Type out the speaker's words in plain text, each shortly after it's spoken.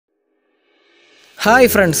Hi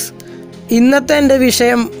friends, ഇന്നത്തെ എൻ്റെ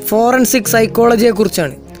വിഷയം ഫോറൻസിക്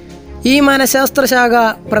സൈക്കോളജിയെക്കുറിച്ചാണ്. ഈ മനഃശാസ്ത്ര ശാഖ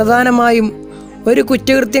പ്രധാനമായും ഒരു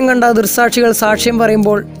കുറ്റകൃത്യം കണ്ട ദൃക്സാക്ഷികൾ സാക്ഷ്യം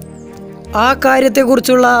പറയുമ്പോൾ ആ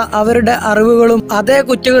കാര്യത്തെക്കുറിച്ചുള്ള അവരുടെ അറിവുകളും അതേ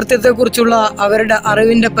കുറ്റകൃത്യത്തെക്കുറിച്ചുള്ള അവരുടെ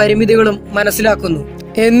അറിവിൻ്റെ പരിമിതികളും മനസ്സിലാക്കുന്നു.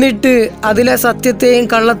 എന്നിട്ട് അതിലെ സത്യത്തെയും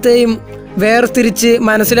കള്ളത്തെയും വേർതിരിച്ച്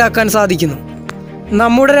മനസ്സിലാക്കാൻ സാധിക്കുന്നു.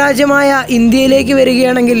 നമ്മുടെ രാജ്യമായ ഇന്ത്യയിലേക്ക്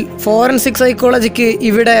വരികയാണെങ്കിൽ ഫോറൻസിക് സൈക്കോളജിക്ക്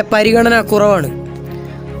ഇവിടെ പരിഗണന കുറവാണ്.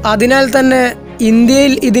 അതിനാൽ തന്നെ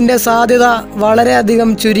ഇന്ത്യയിൽ ഇതിൻ്റെ സാധ്യത വളരെയധികം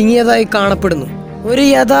ചുരുങ്ങിയതായി കാണപ്പെടുന്നു. ഒരു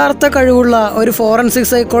യഥാർത്ഥ കഴിവുള്ള ഒരു ഫോറൻസിക്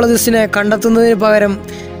സൈക്കോളജിസ്റ്റിനെ കണ്ടെത്തുന്നതിന് പകരം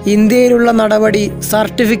ഇന്ത്യയിലുള്ള നടപടി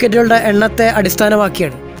സർട്ടിഫിക്കറ്റുകളുടെ എണ്ണത്തെ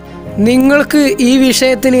അടിസ്ഥാനമാക്കിയാണ്. നിങ്ങൾക്ക് ഈ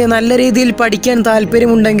വിഷയത്തിന് നല്ല രീതിയിൽ പഠിക്കാൻ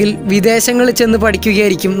താല്പര്യമുണ്ടെങ്കിൽ വിദേശങ്ങളിൽ ചെന്ന്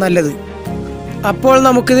പഠിക്കുകയായിരിക്കും നല്ലത്. അപ്പോൾ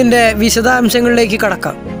നമുക്കിതിൻ്റെ വിശദാംശങ്ങളിലേക്ക്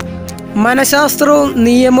കടക്കാം. മനഃശാസ്ത്രവും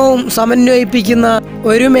നിയമവും സമന്വയിപ്പിക്കുന്ന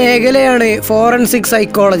ഒരു മേഖലയാണ് ഫോറൻസിക്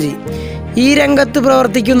സൈക്കോളജി. ഈ രംഗത്ത്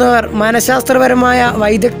പ്രവർത്തിക്കുന്നവർ മനഃശാസ്ത്രപരമായ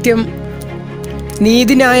വൈദഗ്ധ്യം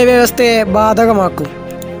നീതിന്യായ വ്യവസ്ഥയെ ബാധകമാക്കും.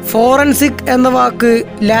 ഫോറൻസിക് എന്ന വാക്ക്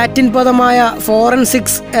ലാറ്റിൻ പദമായ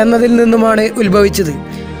ഫോറൻസിക്സ് എന്നതിൽ നിന്നുമാണ് ഉത്ഭവിച്ചത്.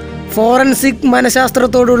 ഫോറൻസിക്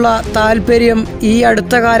മനഃശാസ്ത്രത്തോടുള്ള താല്പര്യം ഈ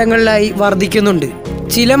അടുത്ത കാലങ്ങളിലായി വർദ്ധിക്കുന്നുണ്ട്.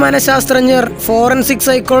 ചില മനഃശാസ്ത്രജ്ഞർ ഫോറൻസിക്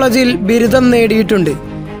സൈക്കോളജിയിൽ ബിരുദം നേടിയിട്ടുണ്ട്.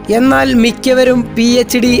 എന്നാൽ മിക്കവരും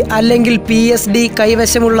PhD അല്ലെങ്കിൽ PhD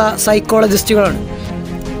കൈവശമുള്ള സൈക്കോളജിസ്റ്റുകളാണ്.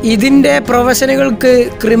 ഇതിൻ്റെ പ്രൊഫഷനുകൾക്ക്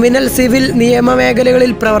ക്രിമിനൽ, സിവിൽ,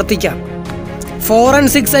 നിയമമേഖലകളിൽ പ്രവർത്തിക്കാം.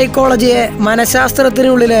 ഫോറൻസിക് സൈക്കോളജിയെ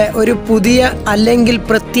മനഃശാസ്ത്രത്തിനുള്ളിലെ ഒരു പുതിയ അല്ലെങ്കിൽ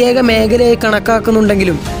പ്രത്യേക മേഖലയായി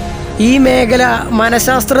കണക്കാക്കുന്നുണ്ടെങ്കിലും ഈ മേഖല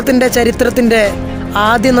മനഃശാസ്ത്രത്തിൻ്റെ ചരിത്രത്തിൻ്റെ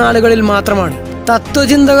ആദ്യ നാളുകളിൽ മാത്രമാണ്.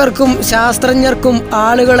 തത്വചിന്തകർക്കും ശാസ്ത്രജ്ഞർക്കും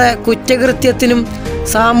ആളുകളെ കുറ്റകൃത്യത്തിനും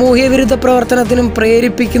സാമൂഹ്യ വിരുദ്ധ പ്രവർത്തനത്തിനും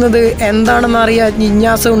പ്രേരിപ്പിക്കുന്നത് എന്താണെന്നറിയാൻ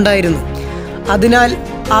ജിജ്ഞാസ ഉണ്ടായിരുന്നു. അതിനാൽ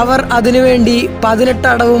അവർ അതിനുവേണ്ടി 18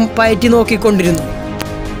 അടവും പയറ്റി നോക്കിക്കൊണ്ടിരുന്നു.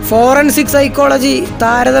 ഫോറൻസിക് സൈക്കോളജി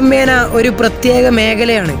താരതമ്യേന ഒരു പ്രത്യേക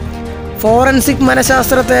മേഖലയാണ്. ഫോറൻസിക്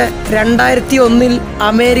മനഃശാസ്ത്രത്തെ 2001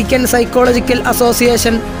 അമേരിക്കൻ സൈക്കോളജിക്കൽ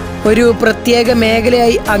അസോസിയേഷൻ ഒരു പ്രത്യേക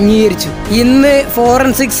മേഖലയായി അംഗീകരിച്ചു. ഇന്ന്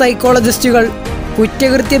ഫോറൻസിക് സൈക്കോളജിസ്റ്റുകൾ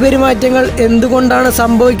കുറ്റകൃത്യ പെരുമാറ്റങ്ങൾ എന്തുകൊണ്ടാണ്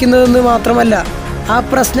സംഭവിക്കുന്നതെന്ന് മാത്രമല്ല, ആ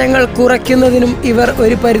പ്രശ്നങ്ങൾ കുറയ്ക്കുന്നതിനും ഇവർ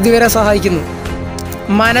ഒരു പരിധിവരെ സഹായിക്കുന്നു.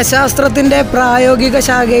 മനഃശാസ്ത്രത്തിൻ്റെ പ്രായോഗിക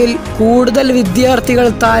ശാഖയിൽ കൂടുതൽ വിദ്യാർത്ഥികൾ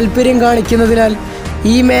താല്പര്യം കാണിക്കുന്നതിനാൽ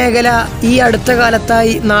ഈ മേഖല ഈ അടുത്ത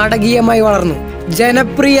കാലത്തായി നാടകീയമായി വളർന്നു.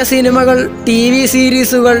 ജനപ്രിയ സിനിമകൾ, TV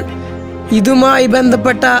സീരീസുകൾ, ഇതുമായി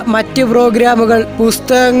ബന്ധപ്പെട്ട മറ്റ് പ്രോഗ്രാമുകൾ,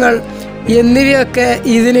 പുസ്തകങ്ങൾ എന്നിവയൊക്കെ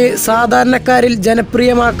ഇതിന് സാധാരണക്കാരിൽ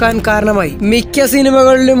ജനപ്രിയമാക്കാൻ കാരണമായി. മിക്ക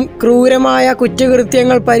സിനിമകളിലും ക്രൂരമായ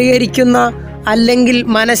കുറ്റകൃത്യങ്ങൾ പരിഹരിക്കുന്ന അല്ലെങ്കിൽ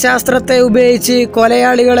മനഃശാസ്ത്രത്തെ ഉപയോഗിച്ച്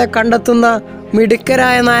കൊലയാളികളെ കണ്ടെത്തുന്ന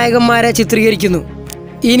മിടുക്കരായ നായകന്മാരെ ചിത്രീകരിക്കുന്നു.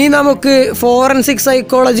 ഇനി നമുക്ക് ഫോറൻസിക്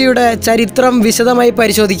സൈക്കോളജിയുടെ ചരിത്രം വിശദമായി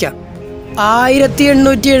പരിശോധിക്കാം.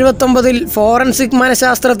 1879 ഫോറൻസിക്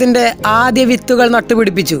മനഃശാസ്ത്രത്തിൻ്റെ ആദ്യ വിത്തുകൾ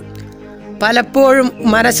നട്ടുപിടിപ്പിച്ചു. പലപ്പോഴും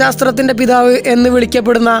മനഃശാസ്ത്രത്തിൻ്റെ പിതാവ് എന്ന്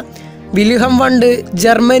വിളിക്കപ്പെടുന്ന വിൽഹം വണ്ട്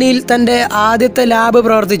ജർമ്മനിയിൽ തൻ്റെ ആദ്യത്തെ ലാബ്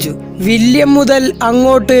പ്രവർത്തിച്ചു. വില്യം മുതൽ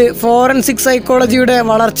അങ്ങോട്ട് ഫോറൻസിക് സൈക്കോളജിയുടെ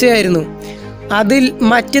വളർച്ചയായിരുന്നു. അതിൽ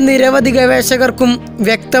മറ്റ് നിരവധി ഗവേഷകർക്കും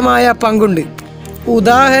വ്യക്തമായ പങ്കുണ്ട്.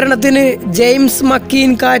 ഉദാഹരണത്തിന് ജെയിംസ്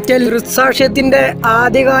മക്കീൻ കാറ്റൽ ദൃക്സാക്ഷ്യത്തിൻ്റെ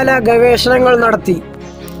ആദ്യകാല ഗവേഷണങ്ങൾ നടത്തി.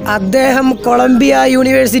 അദ്ദേഹം കൊളംബിയ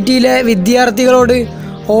യൂണിവേഴ്സിറ്റിയിലെ വിദ്യാർത്ഥികളോട്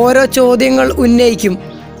ഓരോ ചോദ്യങ്ങൾ ഉന്നയിക്കും.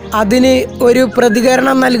 അതിന് ഒരു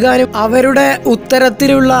പ്രതികരണം നൽകാനും അവരുടെ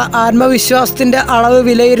ഉത്തരത്തിലുള്ള ആത്മവിശ്വാസത്തിൻ്റെ അളവ്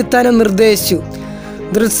വിലയിരുത്താനും നിർദ്ദേശിച്ചു.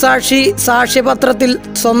 ദൃക്സാക്ഷി സാക്ഷ്യപത്രത്തിൽ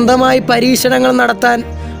സ്വന്തമായി പരീക്ഷണങ്ങൾ നടത്താൻ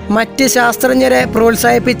മറ്റ് ശാസ്ത്രജ്ഞരെ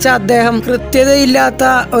പ്രോത്സാഹിപ്പിച്ച അദ്ദേഹം കൃത്യതയില്ലാത്ത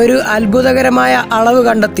ഒരു അത്ഭുതകരമായ അളവ്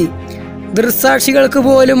കണ്ടെത്തി. ദൃക്സാക്ഷികൾക്ക്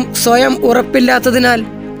പോലും സ്വയം ഉറപ്പില്ലാത്തതിനാൽ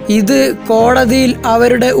ഇത് കോടതിയിൽ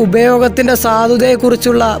അവരുടെ ഉപയോഗത്തിൻ്റെ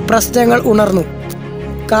സാധുതയെക്കുറിച്ചുള്ള പ്രശ്നങ്ങൾ ഉണർന്നു.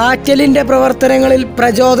 കാറ്റലിൻ്റെ പ്രവർത്തനങ്ങളിൽ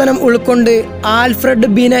പ്രചോദനം ഉൾക്കൊണ്ട് ആൽഫ്രഡ്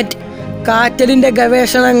ബിനറ്റ് കാറ്റലിൻ്റെ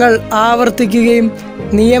ഗവേഷണങ്ങൾ ആവർത്തിക്കുകയും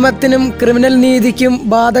നിയമത്തിനും ക്രിമിനൽ നീതിക്കും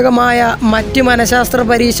ബാധകമായ മറ്റ് മനഃശാസ്ത്ര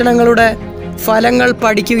പരീക്ഷണങ്ങളുടെ ഫലങ്ങൾ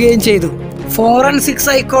പഠിക്കുകയും ചെയ്തു. ഫോറൻസിക്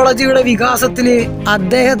സൈക്കോളജിയുടെ വികാസത്തിന്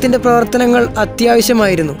അദ്ദേഹത്തിൻ്റെ പ്രവർത്തനങ്ങൾ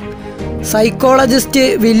അത്യാവശ്യമായിരുന്നു. സൈക്കോളജിസ്റ്റ്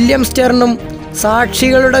വില്യം സ്റ്റെർണും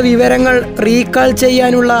സാക്ഷികളുടെ വിവരങ്ങൾ റീകാൾ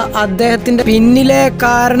ചെയ്യാനുള്ള അദ്ദേഹത്തിൻ്റെ പിന്നിലെ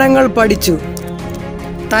കാരണങ്ങൾ പഠിച്ചു.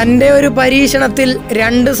 തൻ്റെ ഒരു പരീക്ഷണത്തിൽ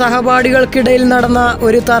 2 സഹപാഠികൾക്കിടയിൽ നടന്ന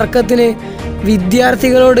ഒരു തർക്കത്തിന്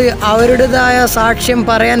വിദ്യാർത്ഥികളോട് അവരുടേതായ സാക്ഷ്യം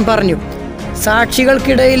പറയാൻ പറഞ്ഞു.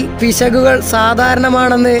 സാക്ഷികൾക്കിടയിൽ പിശകുകൾ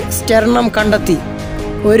സാധാരണമാണെന്ന് സ്റ്റെർണം കണ്ടെത്തി.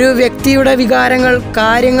 ഒരു വ്യക്തിയുടെ വികാരങ്ങൾ,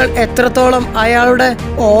 കാര്യങ്ങൾ എത്രത്തോളം അയാളുടെ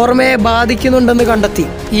ഓർമ്മയെ ബാധിക്കുന്നുണ്ടെന്ന് കണ്ടെത്തി.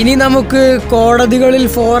 ഇനി നമുക്ക് കോടതികളിൽ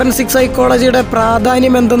ഫോറൻസിക് സൈക്കോളജിയുടെ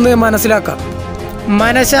പ്രാധാന്യം എന്തെന്ന് മനസ്സിലാക്കാം.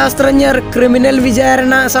 മനഃശാസ്ത്രജ്ഞർ ക്രിമിനൽ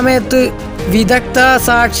വിചാരണ സമയത്ത് വിദഗ്ധ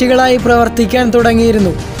സാക്ഷികളായി പ്രവർത്തിക്കാൻ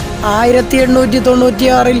തുടങ്ങിയിരുന്നു.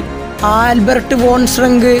 1896 ആൽബർട്ട് വോൺ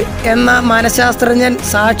ശ്രങ്ക് എന്ന മനഃശാസ്ത്രജ്ഞൻ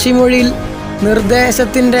സാക്ഷിമൊഴിയിൽ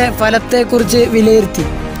നിർദ്ദേശത്തിൻ്റെ ഫലത്തെക്കുറിച്ച് വിലയിരുത്തി.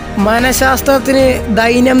 മനഃശാസ്ത്രത്തിന്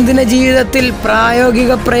ദൈനംദിന ജീവിതത്തിൽ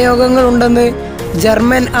പ്രായോഗിക പ്രയോഗങ്ങളുണ്ടെന്ന്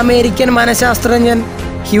ജർമ്മൻ അമേരിക്കൻ മനഃശാസ്ത്രജ്ഞൻ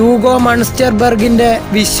ഹ്യൂഗോ മൺസ്റ്റർബർഗിൻ്റെ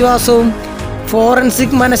വിശ്വാസവും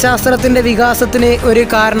ഫോറൻസിക് മനഃശാസ്ത്രത്തിൻ്റെ വികാസത്തിന് ഒരു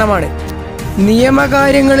കാരണമാണ്.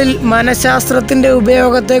 നിയമകാര്യങ്ങളിൽ മനഃശാസ്ത്രത്തിൻ്റെ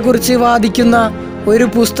ഉപയോഗത്തെക്കുറിച്ച് വാദിക്കുന്ന ഒരു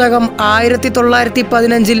പുസ്തകം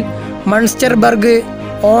 1915 മൺസ്റ്റർബർഗ്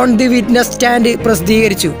ഓൺ ദി വിറ്റ്നസ് സ്റ്റാൻഡ്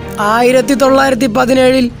പ്രസിദ്ധീകരിച്ചു.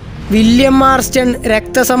 1917 വില്യം മാർസ്റ്റൺ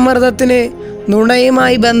രക്തസമ്മർദ്ദത്തിന്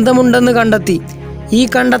നുണയുമായി ബന്ധമുണ്ടെന്ന് കണ്ടെത്തി. ഈ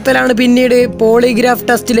കണ്ടെത്തലാണ് പിന്നീട് പോളിഗ്രാഫ്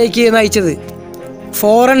ടെസ്റ്റിലേക്ക് നയിച്ചത്.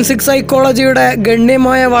 ഫോറൻസിക് സൈക്കോളജിയുടെ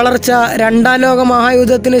ഗണ്യമായ വളർച്ച രണ്ടാം ലോക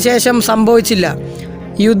മഹായുദ്ധത്തിന് ശേഷം സംഭവിച്ചില്ല.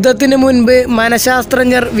 യുദ്ധത്തിന് മുൻപ്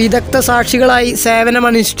മനഃശാസ്ത്രജ്ഞർ വിദഗ്ധ സാക്ഷികളായി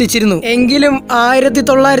സേവനമനുഷ്ഠിച്ചിരുന്നു. എങ്കിലും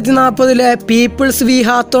 1940 പീപ്പിൾസ് വി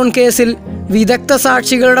ഹാത്തോൺ കേസിൽ വിദഗ്ധ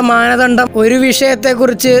സാക്ഷികളുടെ മാനദണ്ഡം ഒരു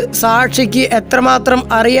വിഷയത്തെക്കുറിച്ച് സാക്ഷിക്ക് എത്രമാത്രം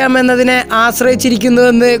അറിയാമെന്നതിനെ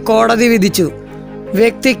ആശ്രയിച്ചിരിക്കുന്നുവെന്ന് കോടതി വിധിച്ചു.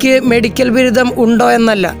 വ്യക്തിക്ക് മെഡിക്കൽ ബിരുദം ഉണ്ടോ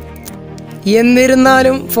എന്നല്ല.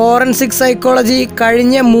 എന്നിരുന്നാലും ഫോറൻസിക് സൈക്കോളജി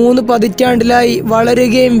കഴിഞ്ഞ 3 പതിറ്റാണ്ടിലായി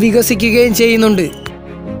വളരുകയും വികസിക്കുകയും ചെയ്യുന്നുണ്ട്.